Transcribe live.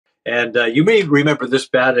And you may remember this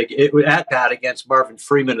at bat against Marvin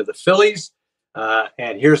Freeman of the Phillies.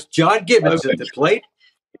 And here's John Gibbons at the plate.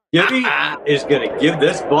 Gibby is going to give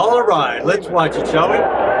this ball a ride. Let's watch it, shall we?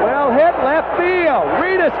 Well hit left field.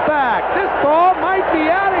 Read us back. This ball might be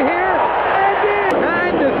out of here.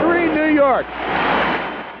 And in 9-3 New York.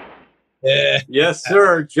 Yeah. Yes,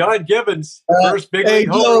 sir. John Gibbons, first big league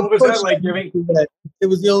home run. What was that like, Gibby? It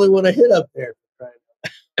was the only one I hit up there.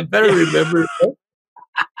 I better remember.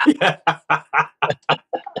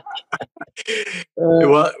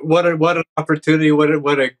 Well, what an opportunity! What a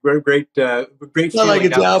great It's not like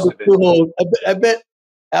it's Albert Pujols. I bet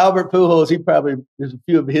Albert Pujols. There's a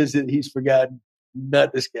few of his that he's forgotten.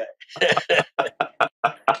 Not this guy.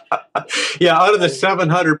 Yeah, out of the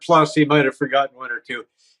 700 plus, he might have forgotten one or two,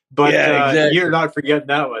 but exactly. You're not forgetting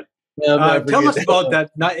that one. No, tell us about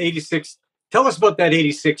that. Not 86. Tell us about that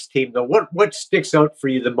 86 team, though. What sticks out for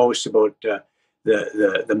you the most about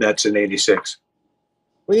the Mets in 86?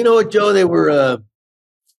 Well, you know what, Joe? They were.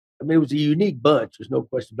 It was a unique bunch. There's no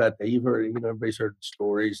question about that. You've heard, everybody's heard the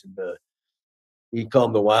stories, and you call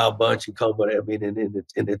them the Wild Bunch, you call them whatever.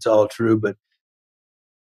 And it's all true. But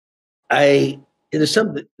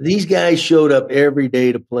these guys showed up every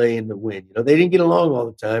day to play and to win. They didn't get along all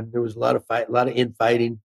the time. There was a lot of fight, a lot of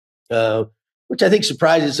infighting, which I think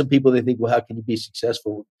surprises some people. They think, well, how can you be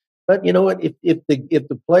successful? But you know what? If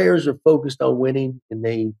the players are focused on winning,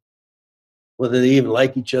 and whether they even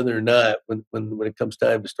like each other or not, when it comes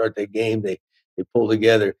time to start that game, they pull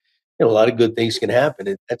together. A lot of good things can happen,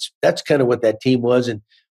 and that's kind of what that team was. And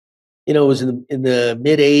it was in the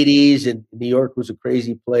mid '80s, and New York was a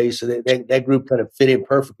crazy place, so that group kind of fit in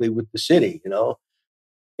perfectly with the city, And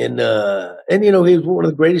he was one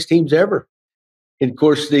of the greatest teams ever. And of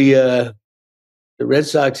course, the Red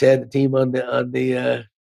Sox had the team on the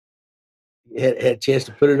had a chance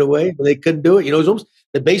to put it away, but they couldn't do it. It was almost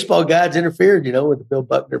the baseball gods interfered, with the Bill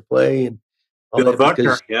Buckner play and all Bill that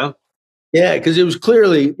Buckner, yeah, because it was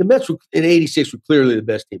clearly the Mets in '86 were clearly the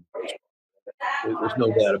best team in baseball. There's no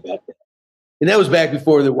doubt about that. And that was back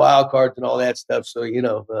before the wild cards and all that stuff. So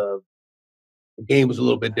the game was a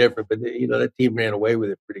little bit different, but that team ran away with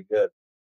it pretty good.